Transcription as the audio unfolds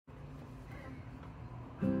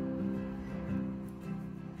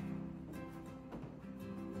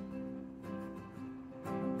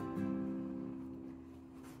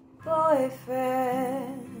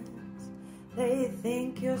boyfriends, they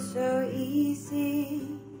think you're so easy,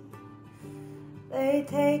 they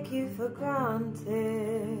take you for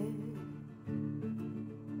granted.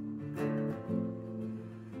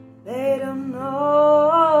 They don't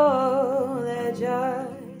know, they're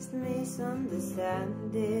just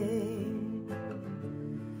misunderstanding.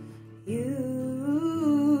 You're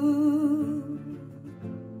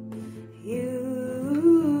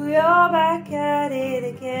back at it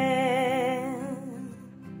again.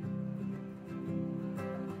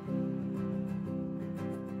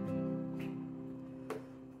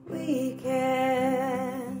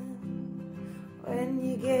 Weekend, when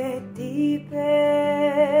you get deep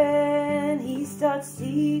in, he starts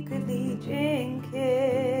secretly drinking.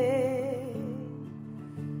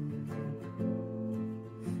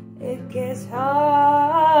 It gets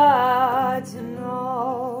hard to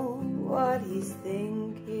know what he's thinking.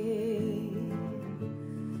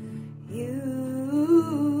 You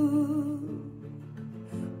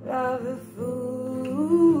love a fool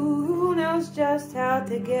who knows just how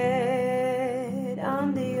to get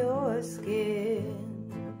under your skin.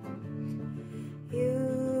 You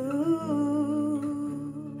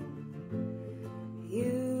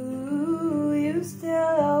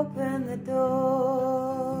still open the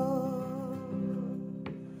door.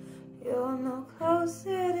 You're no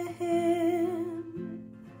closer to him.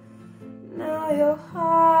 Now you're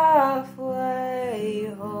halfway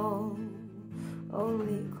home,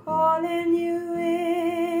 only calling you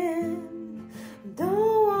in.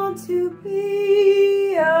 Don't want to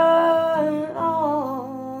be alone.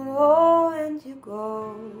 Oh, and you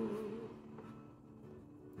go.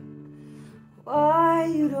 Why,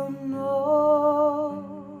 you don't know.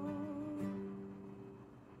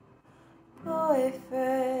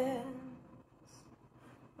 Boyfriends,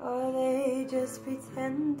 are they just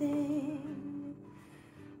pretending?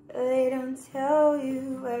 They don't tell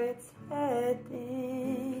you where it's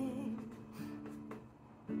heading.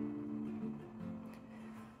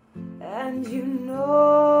 And you know